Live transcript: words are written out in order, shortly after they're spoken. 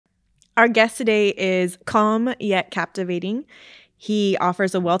Our guest today is calm yet captivating. He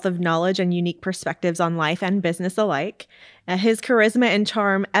offers a wealth of knowledge and unique perspectives on life and business alike. His charisma and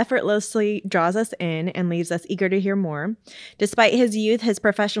charm effortlessly draws us in and leaves us eager to hear more. Despite his youth, his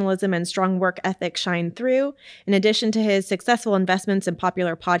professionalism and strong work ethic shine through. In addition to his successful investments in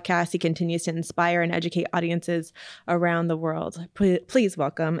popular podcasts, he continues to inspire and educate audiences around the world. Please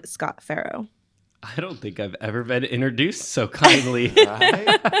welcome Scott Farrow. I don't think I've ever been introduced so kindly.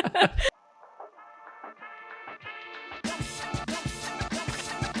 Right?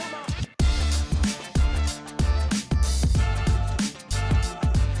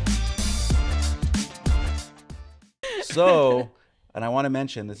 So, and I want to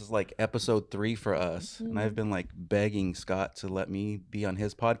mention this is like episode 3 for us, and I've been like begging Scott to let me be on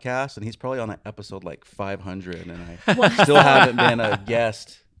his podcast, and he's probably on episode like 500, and I still haven't been a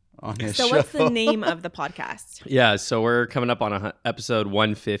guest on his show. So what's the name of the podcast? Yeah, so we're coming up on episode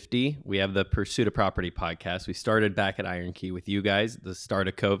 150. We have the Pursuit of Property podcast. We started back at Iron Key with you guys at the start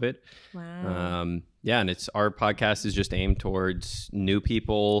of COVID. Wow. And our podcast is just aimed towards new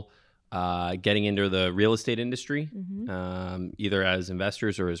people getting into the real estate industry, either as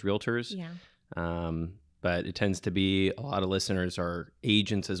investors or as realtors. Yeah. But it tends to be a lot of listeners are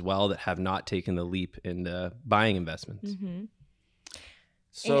agents as well that have not taken the leap into buying investments. Mm-hmm.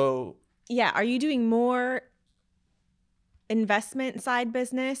 So, Yeah. Are you doing more investment side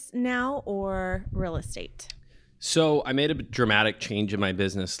business now or real estate? So I made a dramatic change in my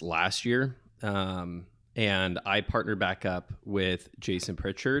business last year. And I partnered back up with Jason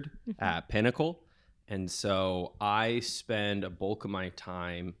Pritchard at Pinnacle. And so I spend a bulk of my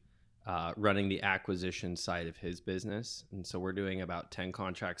time running the acquisition side of his business. And so we're doing about 10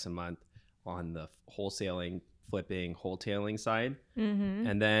 contracts a month on the wholesaling, flipping, wholetailing side.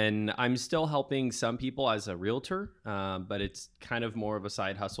 And then I'm still helping some people as a realtor, but it's kind of more of a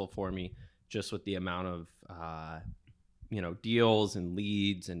side hustle for me, just with the amount of deals and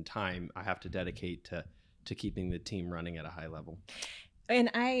leads and time I have to dedicate to keeping the team running at a high level. And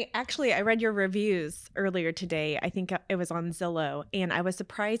I read your reviews earlier today. I think it was on Zillow, and I was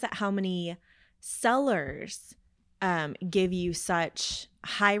surprised at how many sellers give you such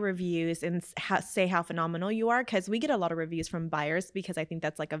high reviews and say how phenomenal you are, because we get a lot of reviews from buyers, because I think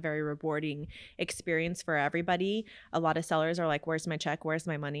that's like a very rewarding experience for everybody. A lot of sellers are like, where's my check? Where's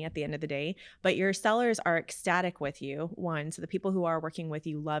my money at the end of the day? But your sellers are ecstatic with you, one. So the people who are working with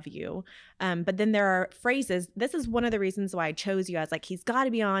you love you. But then there are phrases. This is one of the reasons why I chose you. I was like, he's got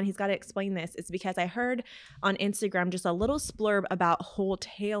to be on. He's got to explain this. It's because I heard on Instagram just a little splurb about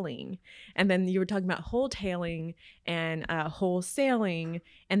wholetailing. And then you were talking about wholetailing and wholesaling.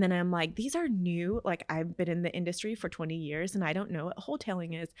 And then I'm like, these are new. Like, I've been in the industry for 20 years and I don't know what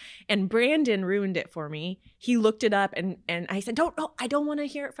wholetailing is. And Brandon ruined it for me. He looked it up and I said, I don't want to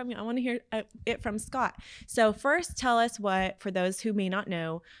hear it from you. I want to hear it from Scott. So first, tell us for those who may not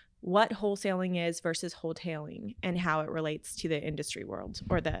know, what wholesaling is versus wholetailing and how it relates to the industry world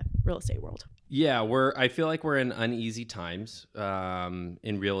or the real estate world. Yeah, I feel like we're in uneasy times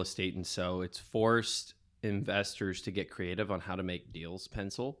in real estate. And so it's forced investors to get creative on how to make deals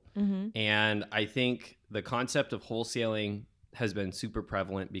pencil. And I think the concept of wholesaling has been super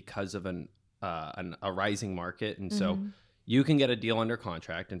prevalent because of a rising market. And so you can get a deal under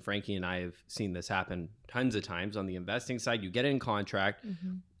contract, and Frankie and I have seen this happen tons of times on the investing side. You get it in contract,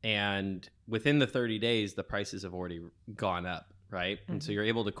 and within the 30 days, the prices have already gone up, right? And so you're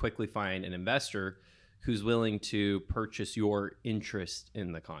able to quickly find an investor who's willing to purchase your interest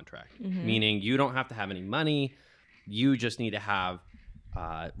in the contract, meaning you don't have to have any money. You just need to have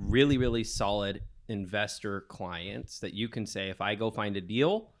really, really solid investor clients that you can say, if I go find a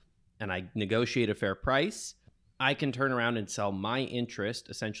deal and I negotiate a fair price, I can turn around and sell my interest,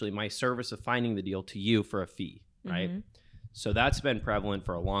 essentially my service of finding the deal, to you for a fee, right? So that's been prevalent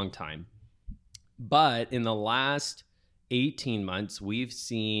for a long time. But in the last 18 months, we've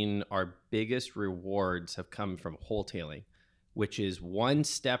seen our biggest rewards have come from wholetailing, which is one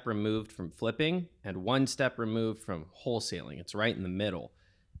step removed from flipping and one step removed from wholesaling. It's right in the middle.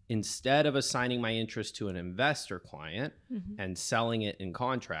 Instead of assigning my interest to an investor client and selling it in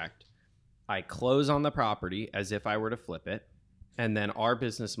contract, I close on the property as if I were to flip it. And then our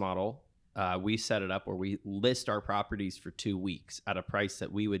business model, we set it up where we list our properties for 2 weeks at a price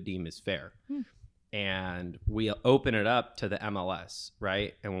that we would deem as fair. And we open it up to the MLS,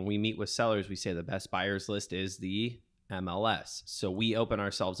 right? And when we meet with sellers, we say the best buyers list is the MLS. So we open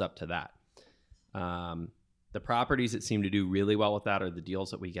ourselves up to that. The properties that seem to do really well with that are the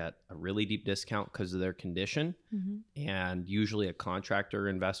deals that we get a really deep discount because of their condition. And usually a contractor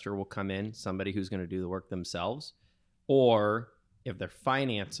investor will come in, somebody who's going to do the work themselves, or If they're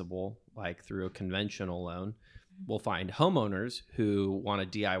financeable, like through a conventional loan, we'll find homeowners who want a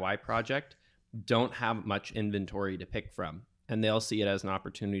DIY project, don't have much inventory to pick from, and they'll see it as an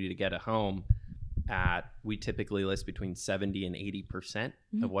opportunity to get a home at, we typically list between 70 and 80%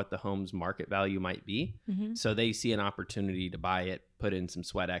 of what the home's market value might be. So they see an opportunity to buy it, put in some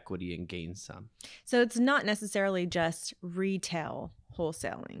sweat equity, and gain some. So it's not necessarily just retail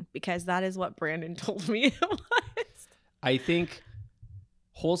wholesaling, because that is what Brandon told me it was. I think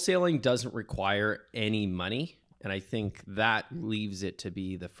wholesaling doesn't require any money. And I think that leaves it to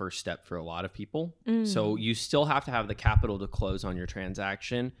be the first step for a lot of people. So you still have to have the capital to close on your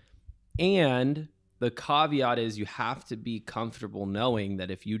transaction. And the caveat is you have to be comfortable knowing that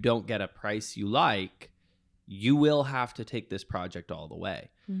if you don't get a price you like, you will have to take this project all the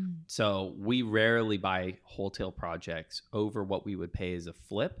way. So we rarely buy wholesale projects over what we would pay as a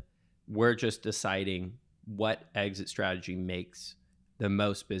flip. We're just deciding what exit strategy makes the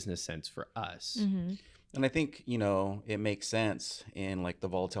most business sense for us. And I think, you know, it makes sense in like the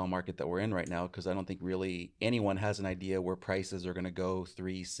volatile market that we're in right now, because I don't think really anyone has an idea where prices are going to go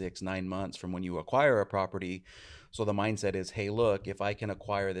 3, 6, 9 months from when you acquire a property. So the mindset is, hey, look, if I can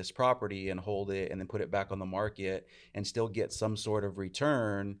acquire this property and hold it and then put it back on the market and still get some sort of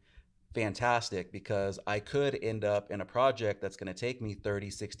return, fantastic, because I could end up in a project that's going to take me 30,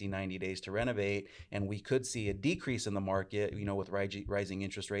 60, 90 days to renovate, and we could see a decrease in the market, you know, with rising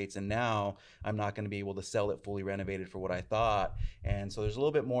interest rates, and now I'm not going to be able to sell it fully renovated for what I thought. And so there's a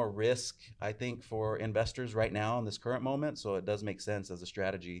little bit more risk, I think, for investors right now in this current moment. So it does make sense as a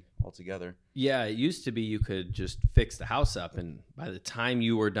strategy altogether. Yeah, it used to be you could just fix the house up, and by the time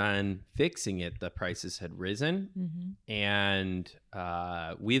you were done fixing it, the prices had risen. And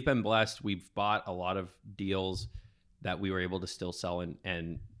we've been blessed. We've bought a lot of deals that we were able to still sell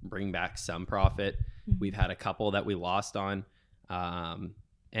and bring back some profit. We've had a couple that we lost on.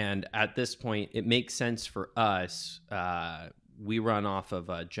 And at this point, it makes sense for us. We run off of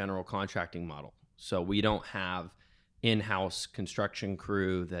a general contracting model. So we don't have in-house construction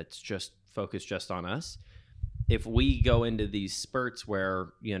crew that's just focused just on us. If we go into these spurts where,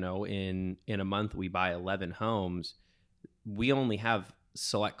 you know, in a month we buy 11 homes, we only have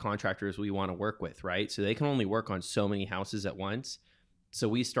select contractors we want to work with, right? So they can only work on so many houses at once. So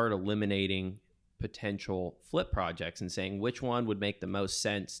we start eliminating potential flip projects and saying which one would make the most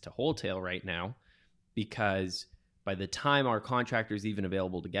sense to wholesale right now, because by the time our contractor's even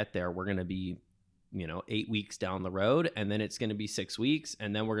available to get there, we're going to be, you know, 8 weeks down the road, and then it's going to be 6 weeks,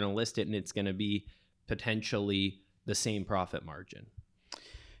 and then we're going to list it, and it's going to be potentially the same profit margin.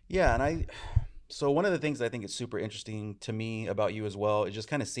 Yeah, and so one of the things I think is super interesting to me about you as well is just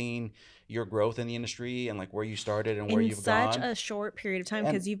kind of seeing your growth in the industry and like where you started and where you've gone. In such a short period of time,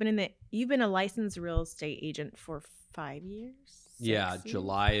 because you've been a licensed real estate agent for 5 years. Yeah, 6 years?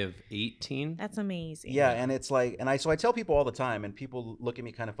 July of 18. That's amazing. Yeah, and it's like, so I tell people all the time, and people look at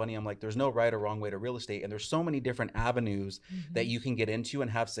me kind of funny. I'm like, there's no right or wrong way to real estate, and there's so many different avenues that you can get into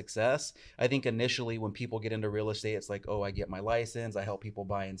and have success. I think initially when people get into real estate, it's like, oh, I get my license, I help people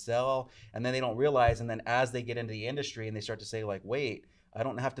buy and sell, and then they don't realize, and then as they get into the industry and they start to say like, wait, I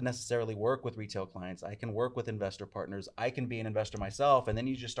don't have to necessarily work with retail clients. I can work with investor partners. I can be an investor myself. And then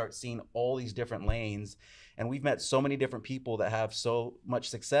you just start seeing all these different lanes. And we've met so many different people that have so much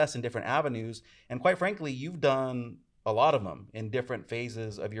success in different avenues. And quite frankly, you've done a lot of them in different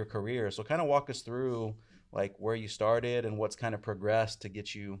phases of your career. So kind of walk us through like where you started and what's kind of progressed to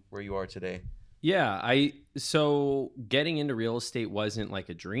get you where you are today. Yeah, so getting into real estate wasn't like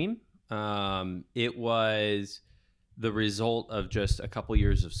a dream. It was the result of just a couple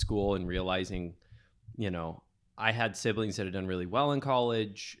years of school and realizing, you know, I had siblings that had done really well in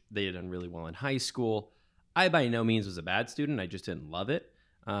college. They had done really well in high school. I by no means was a bad student. I just didn't love it.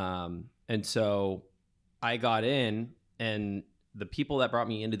 And so I got in, and the people that brought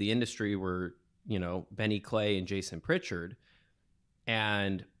me into the industry were, you know, Benny Clay and Jason Pritchard.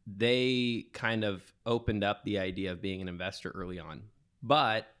 And they kind of opened up the idea of being an investor early on.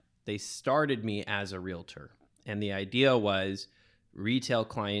 But they started me as a realtor. And the idea was retail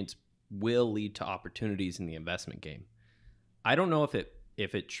clients will lead to opportunities in the investment game. I don't know if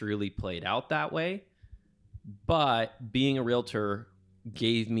it truly played out that way, but being a realtor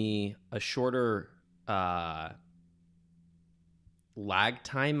gave me a shorter lag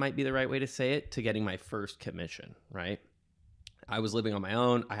time, might be the right way to say it, to getting my first commission, right? I was living on my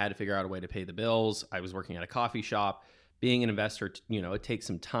own. I had to figure out a way to pay the bills. I was working at a coffee shop. Being an investor, you know, it takes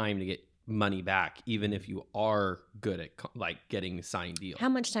some time to get money back, even if you are good at like getting signed deals. How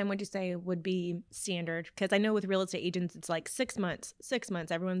much time would you say would be standard? Because I know with real estate agents, it's like 6 months. 6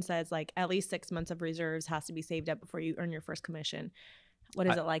 months. Everyone says like at least 6 months of reserves has to be saved up before you earn your first commission. What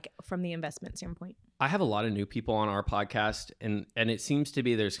is it like from the investment standpoint? I have a lot of new people on our podcast, and it seems to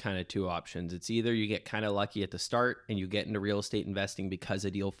be there's kind of two options. It's either you get kind of lucky at the start and you get into real estate investing because a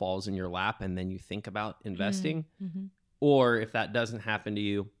deal falls in your lap and then you think about investing. Mm-hmm. Or if that doesn't happen to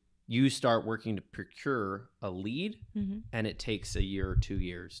you, you start working to procure a lead, and it takes a year or 2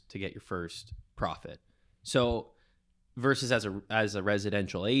 years to get your first profit. So versus as a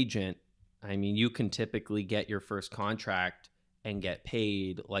residential agent, I mean, you can typically get your first contract and get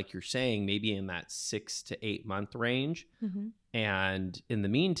paid, like you're saying, maybe in that 6 to 8 month range. And in the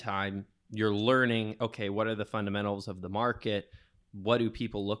meantime, you're learning, okay, what are the fundamentals of the market? What do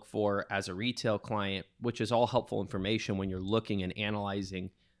people look for as a retail client, which is all helpful information when you're looking and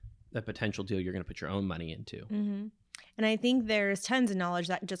analyzing a potential deal you're going to put your own money into. And I think there's tons of knowledge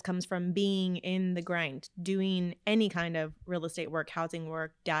that just comes from being in the grind, doing any kind of real estate work, housing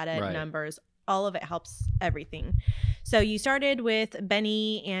work, data, numbers, all of it helps everything. So you started with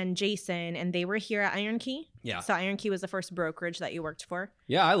Benny and Jason, and they were here at Iron Key. Yeah. So Iron Key was the first brokerage that you worked for.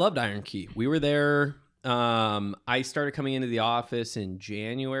 Yeah, I loved Iron Key. We were there. I started coming into the office in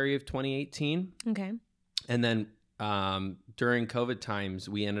January of 2018. Okay. And then during COVID times,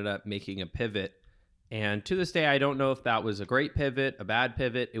 we ended up making a pivot. And to this day, I don't know if that was a great pivot, a bad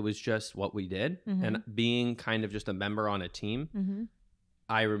pivot. It was just what we did. And being kind of just a member on a team,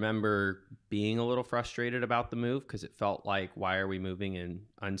 I remember being a little frustrated about the move because it felt like, why are we moving in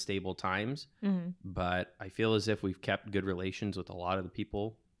unstable times? But I feel as if we've kept good relations with a lot of the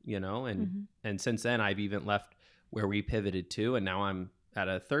people, you know, and since then I've even left where we pivoted to, and now I'm at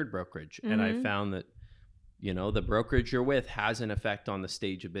a third brokerage. And I found that, you know, the brokerage you're with has an effect on the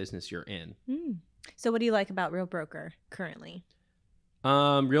stage of business you're in. So what do you like about Real Broker currently?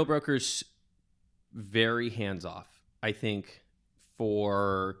 Real Broker's very hands-off. I think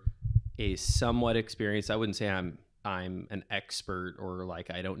for a somewhat experience, I wouldn't say I'm an expert or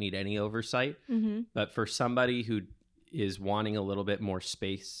like I don't need any oversight, but for somebody who is wanting a little bit more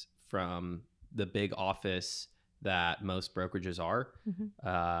space from the big office that most brokerages are,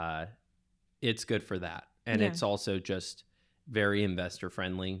 it's good for that. And it's also just very investor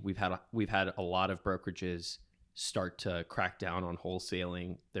friendly. We've had a lot of brokerages start to crack down on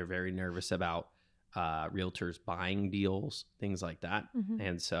wholesaling. They're very nervous about realtors buying deals, things like that.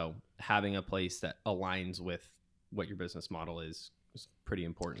 And so having a place that aligns with what your business model is pretty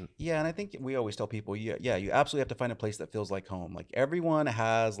important. Yeah, and I think we always tell people, you absolutely have to find a place that feels like home. Like everyone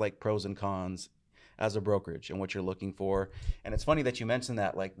has like pros and cons as a brokerage and what you're looking for. And it's funny that you mentioned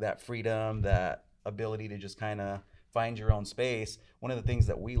that, like that freedom, that ability to just kind of find your own space. One of the things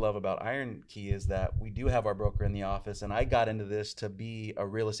that we love about Iron Key is that we do have our broker in the office, and I got into this to be a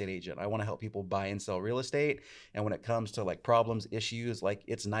real estate agent. I want to help people buy and sell real estate, and when it comes to like problems, issues, like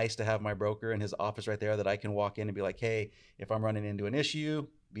it's nice to have my broker in his office right there that I can walk in and be like, hey, if I'm running into an issue,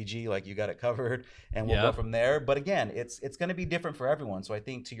 BG, like you got it covered, and we'll go from there. But again, it's going to be different for everyone. So I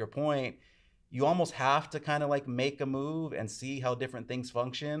think to your point, you almost have to kind of like make a move and see how different things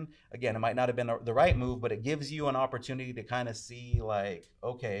function. Again, it might not have been the right move, but it gives you an opportunity to kind of see like,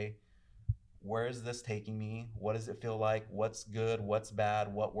 okay, where is this taking me? What does it feel like? What's good? What's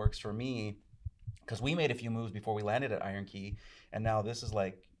bad? What works for me? Because we made a few moves before we landed at Iron Key. And now this is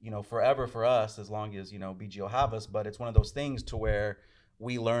like, you know, forever for us, as long as, you know, BG will have us. But it's one of those things to where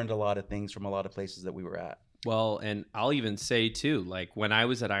we learned a lot of things from a lot of places that we were at. Well, and I'll even say too, like when I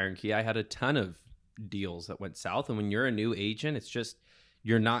was at Iron Key, I had a ton of deals that went south. And when you're a new agent, it's just,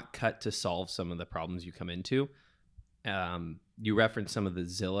 you're not cut to solve some of the problems you come into. You referenced some of the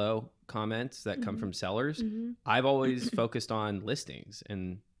Zillow comments that come from sellers. I've always focused on listings.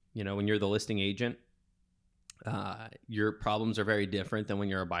 And, you know, when you're the listing agent, your problems are very different than when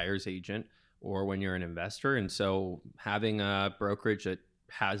you're a buyer's agent or when you're an investor. And so having a brokerage that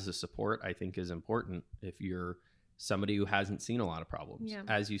has the support, I think, is important if you're somebody who hasn't seen a lot of problems.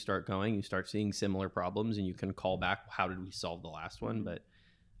 As you start going, you start seeing similar problems and you can call back, how did we solve the last one? But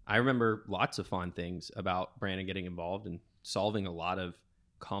I remember lots of fun things about Brandon getting involved and solving a lot of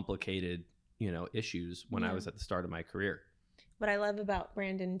complicated, you know, issues when I was at the start of my career. What I love about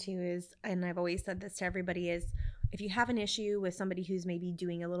Brandon too is, and I've always said this to everybody, is if you have an issue with somebody who's maybe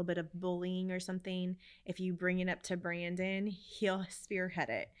doing a little bit of bullying or something, if you bring it up to Brandon, he'll spearhead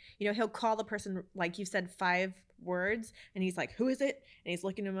it. You know, he'll call the person, like you said, 5 words, and he's like, who is it? And he's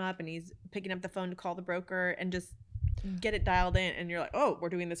looking him up, and he's picking up the phone to call the broker and just get it dialed in. And you're like, oh, we're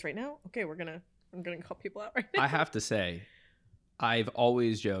doing this right now? Okay, I'm gonna call people out right now. I have to say, I've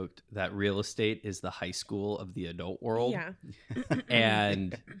always joked that real estate is the high school of the adult world. Yeah.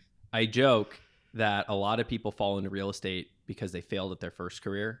 And I joke that a lot of people fall into real estate because they failed at their first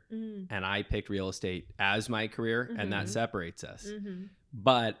career. And I picked real estate as my career, and that separates us.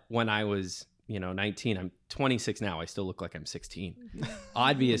 But when I was, 19, I'm 26 now. I still look like I'm 16.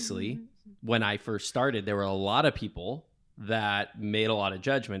 Obviously, when I first started, there were a lot of people that made a lot of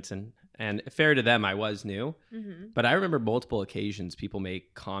judgments, and fair to them, I was new. But I remember multiple occasions people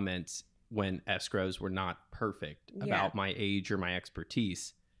make comments when escrows were not perfect about my age or my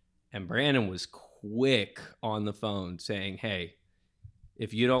expertise. And Brandon was quick on the phone saying, hey,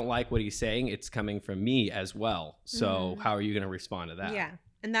 if you don't like what he's saying, it's coming from me as well. So how are you going to respond to that? Yeah.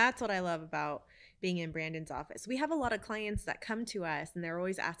 And that's what I love about being in Brandon's office. We have a lot of clients that come to us and they're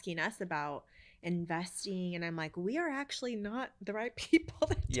always asking us about investing, and I'm like, we are actually not the right people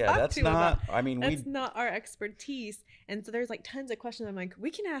to talk to about. That's not our expertise. And so there's like tons of questions. I'm like, we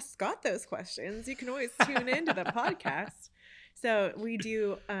can ask Scott those questions. You can always tune into the podcast. So we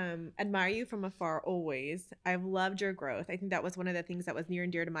do admire you from afar always. I've loved your growth. I think that was one of the things that was near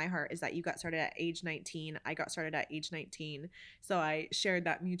and dear to my heart, is that you got started at age 19. I got started at age 19. So I shared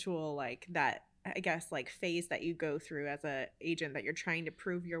that mutual, like, that, I guess, like, phase that you go through as a agent, that you're trying to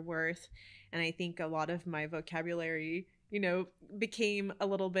prove your worth. And I think a lot of my vocabulary, became a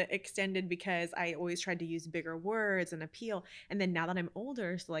little bit extended because I always tried to use bigger words and appeal. And then now that I'm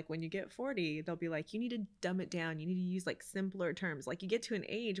older, so like when you get 40, they'll be like, you need to dumb it down. You need to use like simpler terms. Like you get to an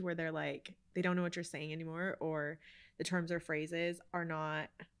age where they're like, they don't know what you're saying anymore, or the terms or phrases are not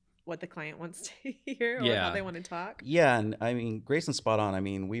what the client wants to hear or how they want to talk. Yeah. And Grayson's spot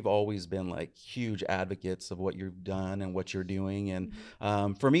on. We've always been like huge advocates of what you've done and what you're doing.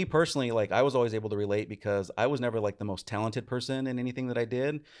 And for me personally, like I was always able to relate because I was never like the most talented person in anything that I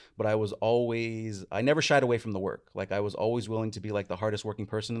did, but I never shied away from the work. Like I was always willing to be like the hardest working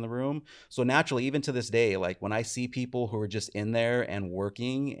person in the room. So naturally, even to this day, like when I see people who are just in there and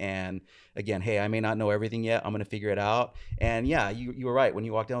working, and again, hey, I may not know everything yet, I'm going to figure it out. And yeah, you were right. When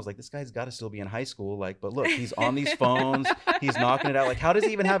you walked down, I was like, this guy's got to still be in high school. Like, but look, he's on these phones, he's knocking it out. Like, how does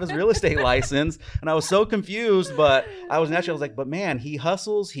he even have his real estate license? And I was so confused, but I was like, but man, he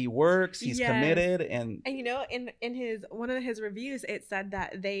hustles, he works, he's committed. And in his one of his reviews, it said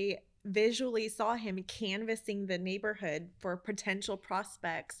that they visually saw him canvassing the neighborhood for potential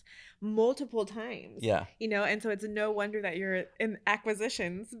prospects multiple times. Yeah. And so it's no wonder that you're in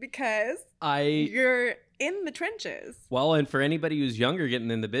acquisitions, because you're in the trenches. Well, and for anybody who's younger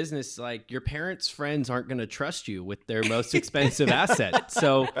getting in the business, like your parents' friends aren't going to trust you with their most expensive asset.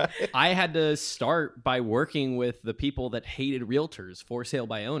 So I had to start by working with the people that hated realtors, for sale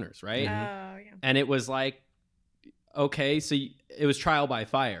by owners, right? Oh, yeah. And it was like, okay, so it was trial by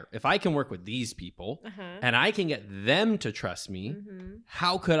fire. If I can work with these people and I can get them to trust me,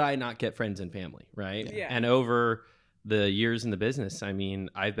 how could I not get friends and family, right? Yeah. And over the years in the business,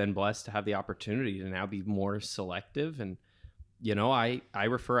 I've been blessed to have the opportunity to now be more selective. And, I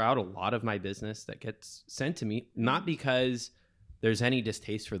refer out a lot of my business that gets sent to me, not because there's any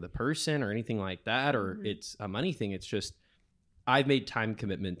distaste for the person or anything like that, or it's a money thing. It's just I've made time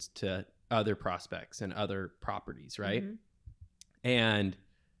commitments to other prospects and other properties, right? And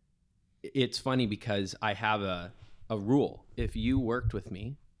it's funny because I have a rule. If you worked with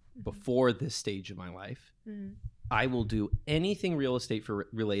me before this stage of my life, I will do anything real estate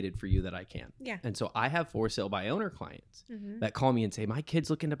related for you that I can. Yeah. And so I have for sale by owner clients that call me and say, my kid's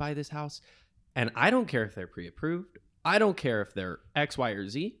looking to buy this house. And I don't care if they're pre-approved. I don't care if they're X, Y, or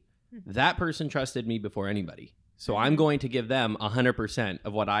Z. That person trusted me before anybody. So I'm going to give them 100%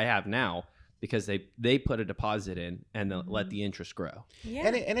 of what I have now, because they put a deposit in and they'll let the interest grow. Yeah.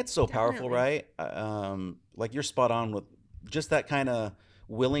 And it's so powerful, right? Like you're spot on with just that kind of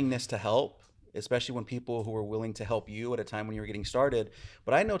willingness to help, especially when people who are willing to help you at a time when you're getting started.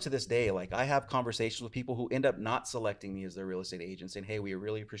 But I know to this day, like I have conversations with people who end up not selecting me as their real estate agent, saying, hey, we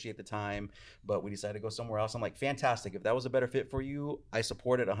really appreciate the time, but we decided to go somewhere else. I'm like, fantastic. If that was a better fit for you, I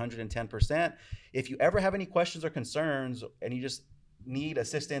support it 110%. If you ever have any questions or concerns and you just need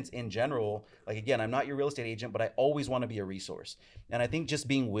assistance in general, like again, I'm not your real estate agent, but I always want to be a resource. And I think just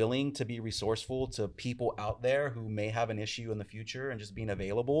being willing to be resourceful to people out there who may have an issue in the future, and just being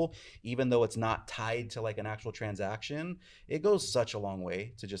available, even though it's not tied to like an actual transaction, it goes such a long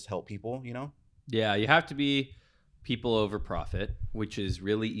way to just help people, Yeah, you have to be people over profit, which is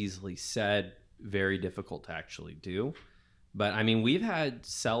really easily said, very difficult to actually do. But we've had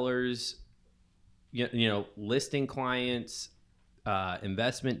sellers, listing clients,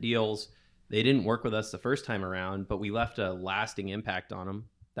 investment deals. They didn't work with us the first time around, but we left a lasting impact on them,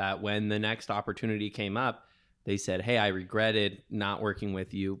 that when the next opportunity came up, they said, hey, I regretted not working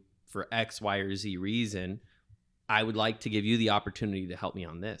with you for X, Y, or Z reason. I would like to give you the opportunity to help me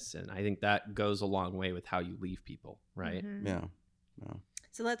on this. And I think that goes a long way with how you leave people, right? Mm-hmm. Yeah.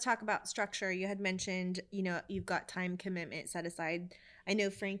 So let's talk about structure. You had mentioned, you've got time commitment set aside. I know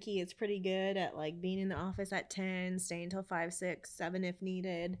Frankie is pretty good at like being in the office at 10, staying until 5, 6, 7 if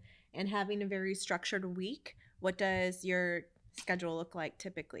needed, and having a very structured week. What does your schedule look like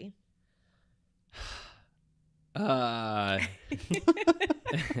typically? I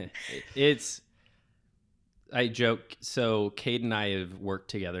joke. So Cade and I have worked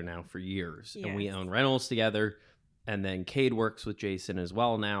together now for years, and we own rentals together. And then Cade works with Jason as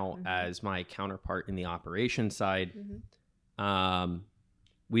well now as my counterpart in the operations side.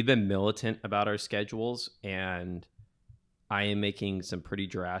 We've been militant about our schedules, and I am making some pretty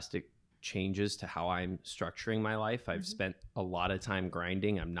drastic changes to how I'm structuring my life. I've spent a lot of time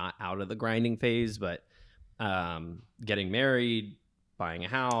grinding. I'm not out of the grinding phase, but getting married, buying a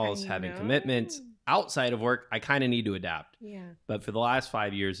house, having commitments outside of work, I kind of need to adapt. Yeah. But for the last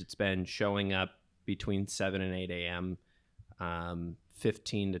 5 years, it's been showing up between 7 and 8 a.m.,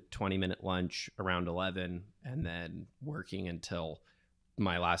 15 to 20 minute lunch around 11, and then working until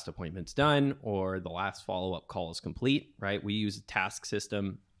my last appointment's done or the last follow-up call is complete, right? We use a task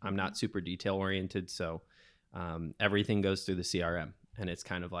system. I'm not super detail oriented, so everything goes through the CRM, and it's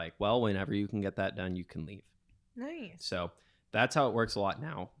kind of like, well, whenever you can get that done, you can leave. Nice. So that's how it works a lot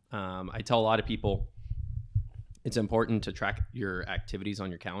now. I tell a lot of people it's important to track your activities on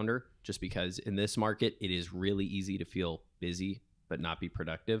your calendar, just because in this market, it is really easy to feel busy but not be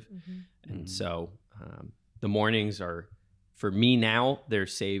productive. And so the mornings are, for me now, they're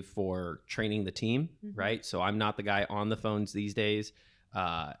saved for training the team, right? So I'm not the guy on the phones these days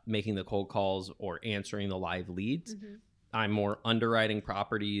making the cold calls or answering the live leads. I'm more underwriting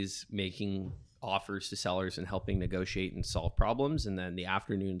properties, making offers to sellers, and helping negotiate and solve problems. And then the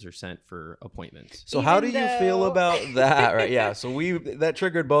afternoons are sent for appointments. So how do you feel about that? Right. Yeah. So that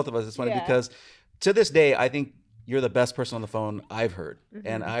triggered both of us. It's funny because to this day, I think you're the best person on the phone I've heard.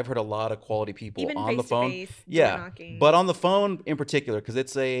 And I've heard a lot of quality people even on the phone. Face-to-face, yeah. knocking. But on the phone in particular, because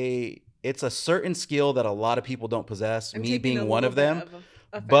it's a certain skill that a lot of people don't possess, me being one of them.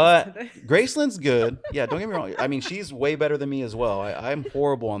 But Graceland's good. Yeah, don't get me wrong. I mean, she's way better than me as well. I'm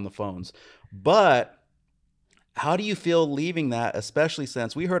horrible on the phones. But how do you feel leaving that, especially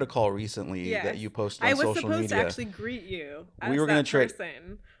since we heard a call recently that you posted on social media? I was supposed to actually greet you as we were going to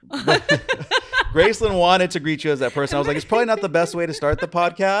person. Graceland wanted to greet you as that person. I was like, it's probably not the best way to start the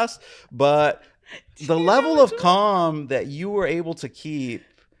podcast, but the level of calm that you were able to keep,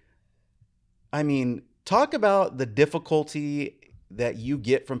 I mean, talk about the difficulty that you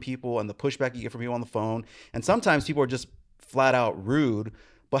get from people and the pushback you get from people on the phone. And sometimes people are just flat out rude,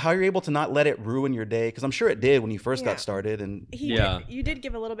 but how you're able to not let it ruin your day. Cause I'm sure it did when you first got started. And you did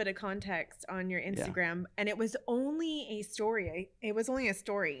give a little bit of context on your Instagram, and it was only a story. It was only a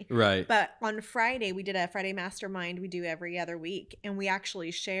story. Right. But on Friday, we did a Friday mastermind we do every other week. And we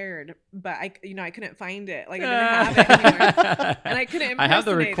actually shared, but I couldn't find it. Like I didn't have it anywhere. And I couldn't impersonate I have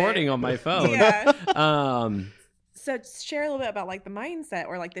the recording on my phone. Yeah. So share a little bit about like the mindset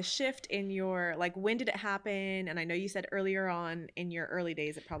or like the shift in your, like, when did it happen? And I know you said earlier on in your early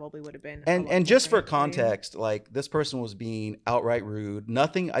days, it probably would have been. And just for context, like this person was being outright rude.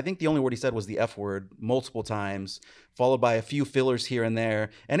 Nothing. I think the only word he said was the F word multiple times, followed by a few fillers here and there.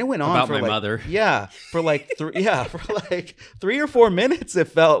 And it went on about for my like, mother. Yeah. For like 3 or 4 minutes, it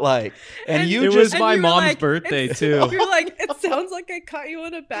felt like. And you it just. was my mom's birthday too. You're like, it sounds like I caught you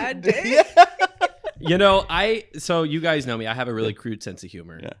on a bad day. Yeah. You know, so you guys know me. I have a really crude sense of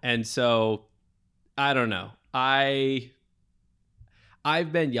humor. Yeah. And so, I don't know. I've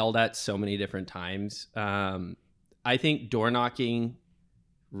been yelled at so many different times. I think door knocking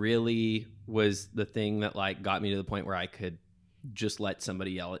really was the thing that like got me to the point where I could just let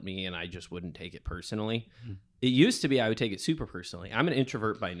somebody yell at me and I just wouldn't take it personally. Mm-hmm. It used to be I would take it super personally. I'm an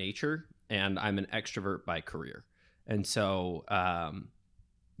introvert by nature and I'm an extrovert by career. And so,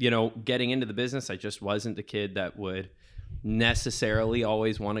 getting into the business, I just wasn't the kid that would necessarily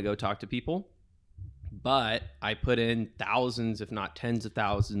always want to go talk to people. But I put in thousands, if not tens of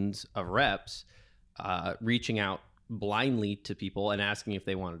thousands of reps, reaching out blindly to people and asking if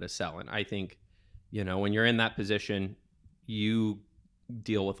they wanted to sell. And I think, when you're in that position, you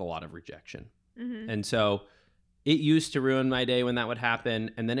deal with a lot of rejection. Mm-hmm. And so it used to ruin my day when that would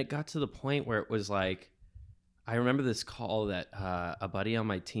happen. And then it got to the point where it was like, I remember this call that a buddy on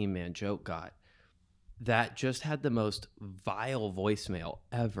my team, Joke, got that just had the most vile voicemail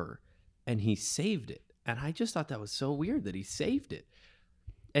ever. And he saved it. And I just thought that was so weird that he saved it.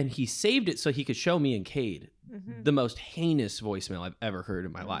 and he saved it so he could show me and Cade the most heinous voicemail I've ever heard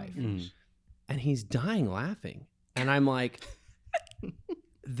in my life. And he's dying laughing. And I'm like,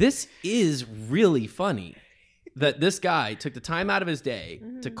 this is really funny that this guy took the time out of his day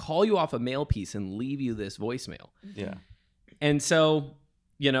to call you off a mail piece and leave you this voicemail. Yeah. And so,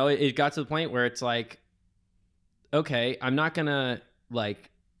 you know, it got to the point where it's like, okay, I'm not going to like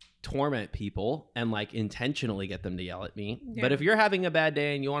torment people and like intentionally get them to yell at me. Yeah. But if you're having a bad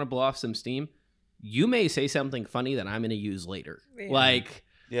day and you want to blow off some steam, you may say something funny that I'm going to use later. Yeah. Like,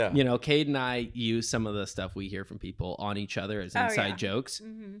 you know, Cade and I use some of the stuff we hear from people on each other as inside jokes.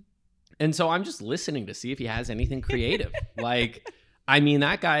 And so I'm just listening to see if he has anything creative. Like, I mean,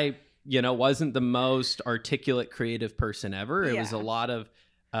 that guy, you know, wasn't the most articulate, creative person ever. It was a lot of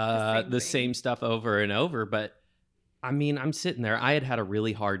the same stuff over and over. But I mean, I'm sitting there. I had a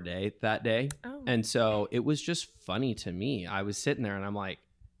really hard day that day. Oh. And so it was just funny to me. I was sitting there and I'm like,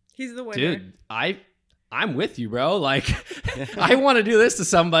 he's the winner. Dude, I'm with you, bro. Like, I want to do this to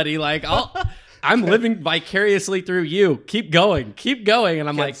somebody. Like, I'm living vicariously through you. Keep going. And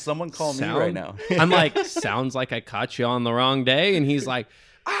I'm like, someone call me right now. I'm like, sounds like I caught you on the wrong day. And he's like,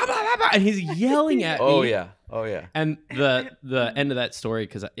 blah, blah, blah, and he's yelling at me. Oh yeah. And the end of that story,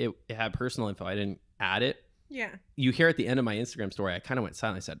 because it had personal info, I didn't add it. Yeah. You hear at the end of my Instagram story, I kind of went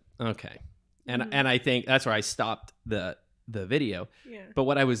silent. I said, okay. And I think that's where I stopped the video. Yeah. But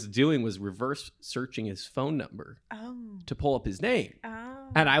what I was doing was reverse searching his phone number to pull up his name. Oh.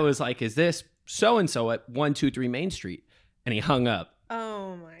 And I was like, is this so-and-so at 123 Main Street? And he hung up.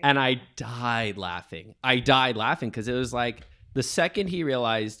 Oh my God. And I died laughing. Because it was like the second he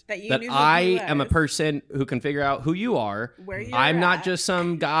realized that I am a person who can figure out who you are. I'm not just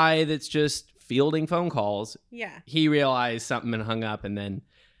some guy that's just fielding phone calls. Yeah. He realized something and hung up. And then,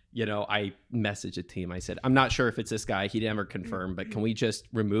 you know, I messaged a team. I said, I'm not sure if it's this guy. He never confirmed, but can we just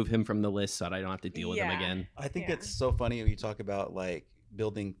remove him from the list so that I don't have to deal with him again? I think it's so funny when you talk about like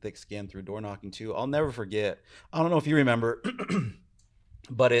building thick skin through door knocking too. I'll never forget. I don't know if you remember,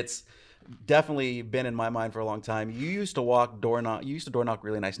 but it's definitely been in my mind for a long time. You used to door knock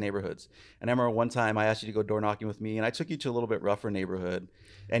really nice neighborhoods. And I remember one time I asked you to go door knocking with me, and I took you to a little bit rougher neighborhood.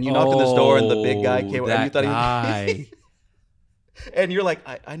 And you knocked on this door, and the big guy came, and you thought he was and you're like,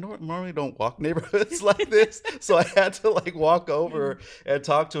 I normally don't walk neighborhoods like this, so I had to like walk over and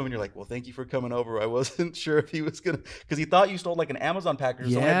talk to him. And you're like, well, thank you for coming over. I wasn't sure if he was gonna, because he thought you stole like an Amazon package.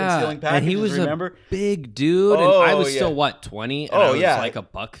 Or someone had been stealing packages. And he was remember? A big dude, and I was still what, 20? And I was like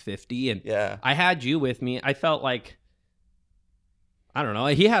 $150, and I had you with me. I felt like, I don't know,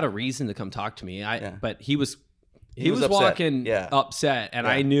 he had a reason to come talk to me. But he was upset. Walking upset, and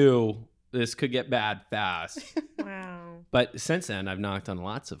I knew this could get bad fast. Wow. But since then, I've knocked on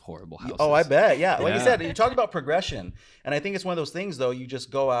lots of horrible houses. Oh, I bet. Yeah. Like you said, you talk about progression. And I think it's one of those things, though, you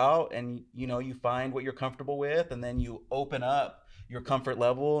just go out and, you know, you find what you're comfortable with, and then you open up your comfort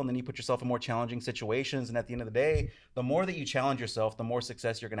level, and then you put yourself in more challenging situations. And at the end of the day, the more that you challenge yourself, the more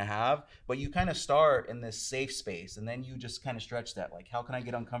success you're going to have. But you kind of start in this safe space, and then you just kind of stretch that. Like, how can I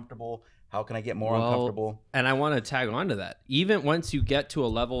get uncomfortable? How can I get more uncomfortable? And I want to tag on to that. Even once you get to a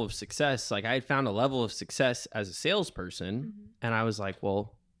level of success, like I had found a level of success as a salesperson, and I was like,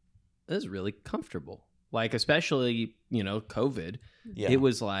 well, this is really comfortable. Like, especially, you know, COVID, it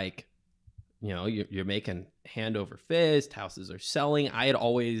was like, you know, you're making hand over fist, houses are selling. I had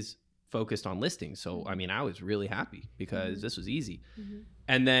always focused on listings. So, I mean, I was really happy because this was easy.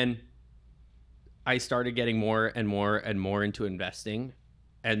 And then I started getting more and more and more into investing.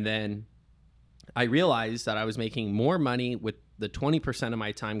 And then I realized that I was making more money with the 20% of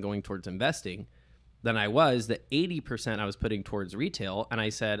my time going towards investing than I was the 80% I was putting towards retail. And I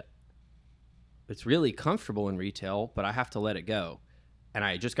said, it's really comfortable in retail, but I have to let it go. And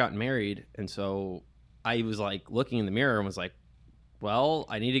I had just gotten married. And so I was like looking in the mirror and was like, well,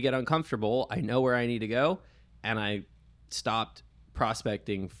 I need to get uncomfortable. I know where I need to go. And I stopped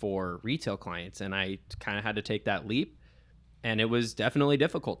prospecting for retail clients. And I kind of had to take that leap. And it was definitely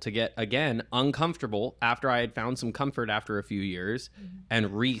difficult to get, again, uncomfortable after I had found some comfort after a few years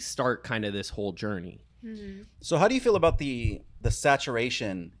and restart kind of this whole journey. So how do you feel about the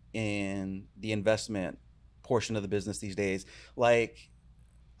saturation in the investment portion of the business these days? Like,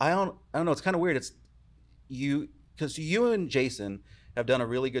 I don't know. It's kind of weird. It's you, because you and Jason have done a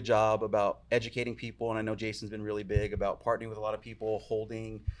really good job about educating people. And I know Jason's been really big about partnering with a lot of people,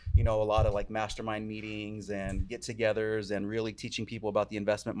 holding, you know, a lot of like mastermind meetings and get-togethers and really teaching people about the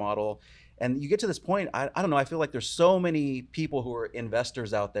investment model. And you get to this point, I don't know, I feel like there's so many people who are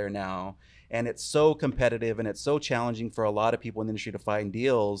investors out there now, and it's so competitive and it's so challenging for a lot of people in the industry to find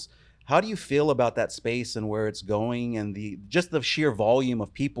deals. How do you feel about that space and where it's going, and just the sheer volume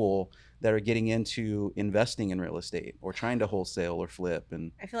of people that are getting into investing in real estate or trying to wholesale or flip?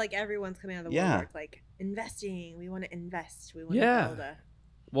 And I feel like everyone's coming out of the Yeah. woodwork, like investing. We want to invest. We want to Yeah. build a.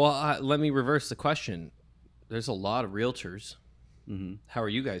 Well, let me reverse the question. There's a lot of realtors. Mhm. How are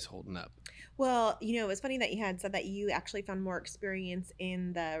you guys holding up? Well, it's funny that you had said that you actually found more experience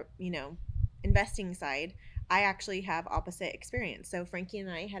in the, investing side. I actually have opposite experience. So Frankie and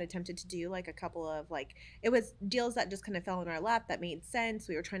I had attempted to do like a couple of it was deals that just kind of fell in our lap that made sense.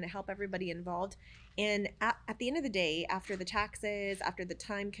 We were trying to help everybody involved. And at the end of the day, after the taxes, after the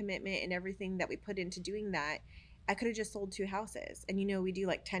time commitment and everything that we put into doing that, I could have just sold 2 houses. And we do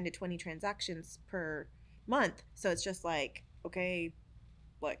like 10 to 20 transactions per month. So it's just like, okay,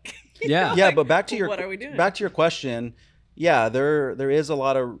 like Yeah. Yeah, but back to what are we doing? your question, yeah, there is a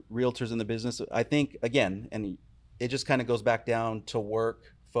lot of realtors in the business. I think, again, and it just kind of goes back down to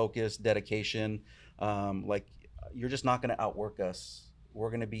work, focus, dedication. Like, you're just not going to outwork us. We're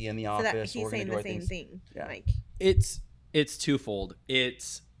going to be in the So that office. he's We're going saying to do the our same things. thing. Yeah. Like, It's twofold.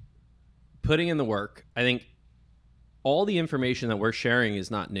 It's putting in the work. I think all the information that we're sharing is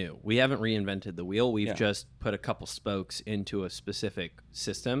not new. We haven't reinvented the wheel. We've Yeah. just put a couple spokes into a specific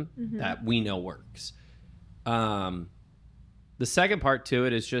system Mhm. that we know works. The second part to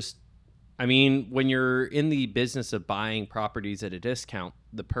it is just, I mean, when you're in the business of buying properties at a discount,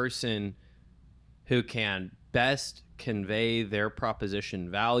 the person who can best convey their proposition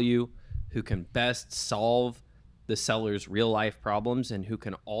value, who can best solve the seller's real life problems, and who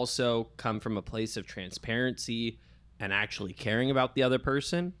can also come from a place of transparency and actually caring about the other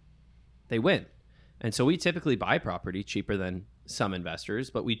person, they win. And so we typically buy property cheaper than some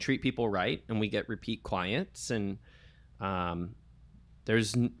investors, but we treat people right and we get repeat clients. And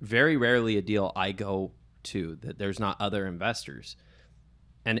there's very rarely a deal I go to that there's not other investors.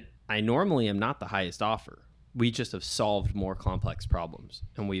 And I normally am not the highest offer. We just have solved more complex problems,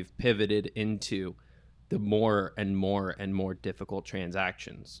 and we've pivoted into the more and more and more difficult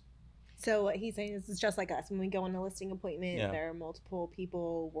transactions. so what he's saying is it's just like us. When we go on a listing appointment, Yeah. there are multiple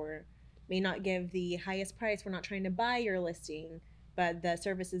people. May not give the highest price. We're not trying to buy your listing, but the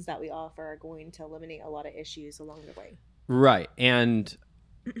services that we offer are going to eliminate a lot of issues along the way. Right. And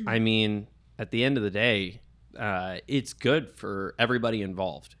I mean, at the end of the day, it's good for everybody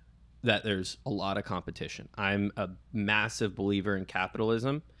involved that there's a lot of competition. I'm a massive believer in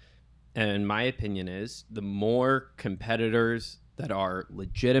capitalism. And my opinion is the more competitors that are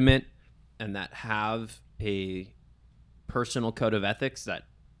legitimate and that have a personal code of ethics that,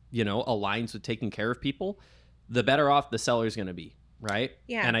 aligns with taking care of people, the better off the seller is going to be. Right.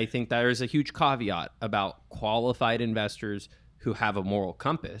 Yeah. And I think there's a huge caveat about qualified investors who have a moral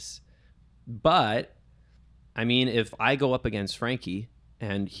compass. But I mean, if I go up against Frankie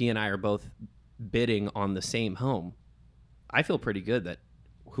and he and I are both bidding on the same home, I feel pretty good that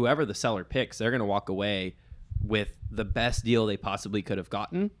whoever the seller picks, they're going to walk away with the best deal they possibly could have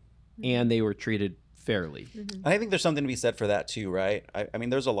gotten, and they were treated fairly. Mm-hmm. I think there's something to be said for that too, right? I mean,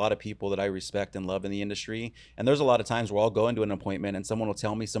 there's a lot of people that I respect and love in the industry, and there's a lot of times where I'll go into an appointment and someone will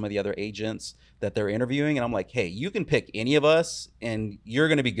tell me some of the other agents that they're interviewing, and I'm like, hey, you can pick any of us and you're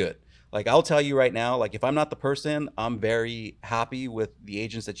going to be good. Like, I'll tell you right now, like, if I'm not the person, I'm very happy with the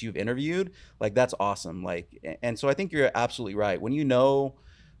agents that you've interviewed. Like, that's awesome. Like, and so I think you're absolutely right. When you know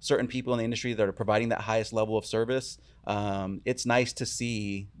certain people in the industry that are providing that highest level of service, it's nice to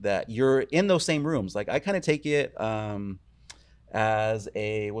see that you're in those same rooms. Like, I kind of take it as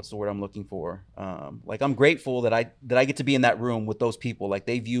a, what's the word I'm looking for? Like, I'm grateful that I get to be in that room with those people. Like,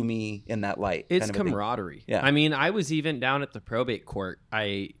 they view me in that light. It's kind of a thing. camaraderie. Yeah. I mean, I was even down at the probate court.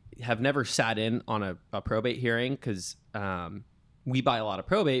 I have never sat in on a probate hearing because we buy a lot of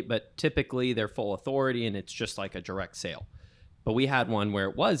probate, but typically they're full authority and it's just like a direct sale. But we had one where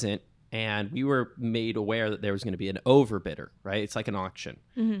it wasn't, and we were made aware that there was going to be an overbidder, right? It's like an auction.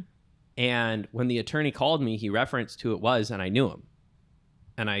 Mm-hmm. And when the attorney called me, he referenced who it was, and I knew him.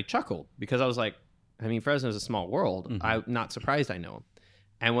 And I chuckled because I was like, I mean, Fresno's a small world. Mm-hmm. I'm not surprised I know him.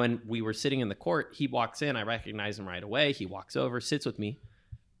 And when we were sitting in the court, he walks in. I recognize him right away. He walks over, sits with me.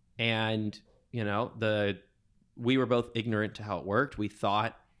 And, we were both ignorant to how it worked. We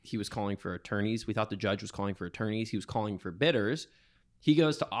thought he was calling for attorneys. We thought the judge was calling for attorneys. He was calling for bidders. He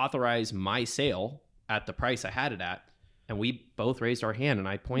goes to authorize my sale at the price I had it at. And we both raised our hand, and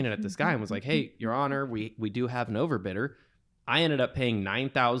I pointed at this guy and was like, hey, Your Honor, we do have an overbidder. I ended up paying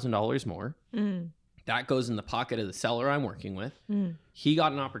 $9,000 more. Mm-hmm. That goes in the pocket of the seller I'm working with. Mm-hmm. He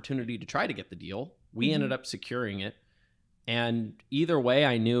got an opportunity to try to get the deal. We ended up securing it. And either way,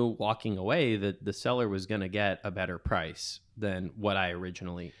 I knew walking away that the seller was going to get a better price than what I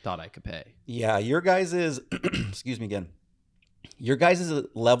originally thought I could pay. Yeah, your guys' excuse me again. Your guys'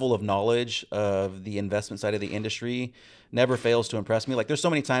 level of knowledge of the investment side of the industry never fails to impress me. Like, there's so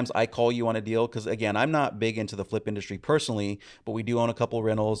many times I call you on a deal because, again, I'm not big into the flip industry personally, but we do own a couple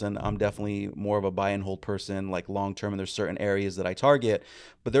rentals, and I'm definitely more of a buy and hold person, like long term. And there's certain areas that I target.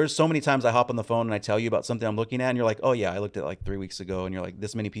 But there's so many times I hop on the phone and I tell you about something I'm looking at, and you're like, "Oh yeah, I looked at it like 3 weeks ago," and you're like,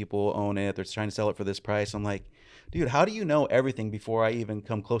 "This many people own it. They're trying to sell it for this price." I'm like, dude, how do you know everything before I even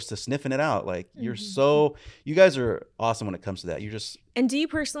come close to sniffing it out? Like, you guys are awesome when it comes to that. You're just. And do you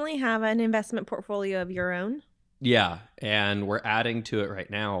personally have an investment portfolio of your own? Yeah, and we're adding to it right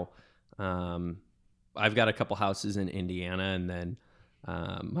now. I've got a couple houses in Indiana, and then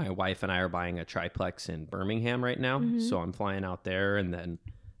my wife and I are buying a triplex in Birmingham right now. So I'm flying out there, and then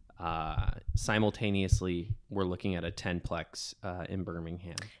simultaneously we're looking at a 10plex in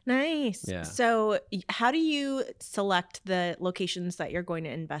Birmingham. Nice. Yeah. So how do you select the locations that you're going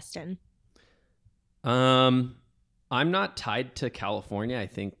to invest in? I'm not tied to California. I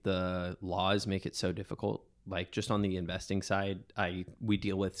think the laws make it so difficult. Like, just on the investing side, we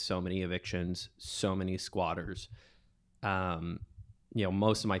deal with so many evictions, so many squatters.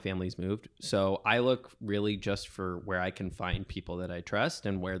 Most of my family's moved. So I look really just for where I can find people that I trust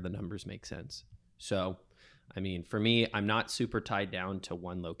and where the numbers make sense. So, I mean, for me, I'm not super tied down to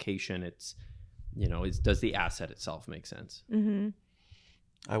one location. It's, does the asset itself make sense? Mm-hmm.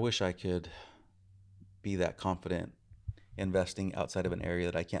 I wish I could be that confident investing outside of an area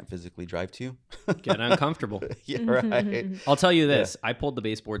that I can't physically drive to. Get uncomfortable. Yeah, right. I'll tell you this. I pulled the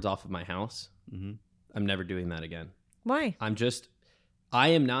baseboards off of my house. Mm-hmm. I'm never doing that again. Why? I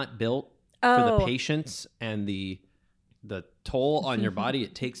am not built for the patience and the toll on your body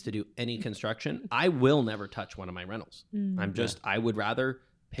it takes to do any construction. I will never touch one of my rentals. I would rather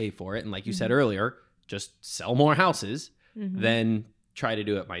pay for it. And like you said earlier, just sell more houses than try to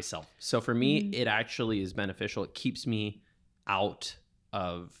do it myself. So for me, it actually is beneficial. It keeps me out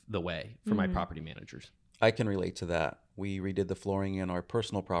of the way for my property managers. I can relate to that. We redid the flooring in our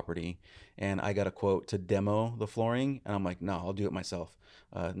personal property, and I got a quote to demo the flooring, and I'm like, no, I'll do it myself.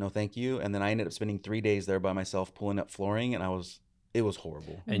 No, thank you. And then I ended up spending 3 days there by myself pulling up flooring, and it was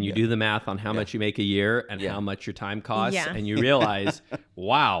horrible. And you do the math on how much you make a year and how much your time costs, and you realize,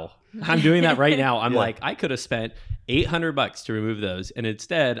 wow, I'm doing that right now. I'm like, I could have spent $800 to remove those, and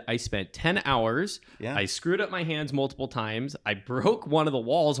instead I spent 10 hours. I screwed up my hands multiple times. I broke one of the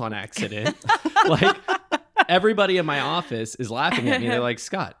walls on accident. Like, everybody in my office is laughing at me. They're like,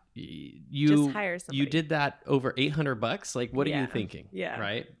 Scott, you did that over $800. Like, what are you thinking? Yeah.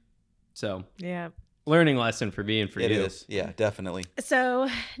 Right. So learning lesson for me and for you. It is. Yeah, definitely. So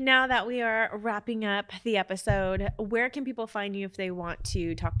now that we are wrapping up the episode, where can people find you if they want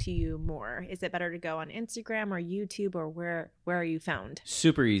to talk to you more? Is it better to go on Instagram or YouTube, or where are you found?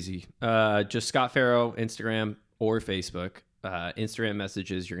 Super easy. Just Scott Farrow, Instagram or Facebook. Instagram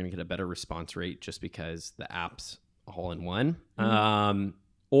messages, you're going to get a better response rate just because the app's all in one.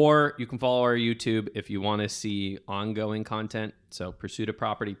 Or you can follow our YouTube if you want to see ongoing content. So Pursuit of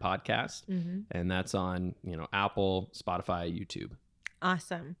Property Podcast. And that's on, Apple, Spotify, YouTube.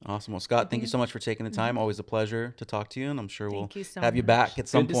 Awesome. Well, Scott, thank you so much for taking the time. Always a pleasure to talk to you. And I'm sure we'll have you back at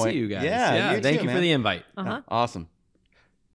some point. Good to see you guys. Yeah. Thank you for the invite. Awesome.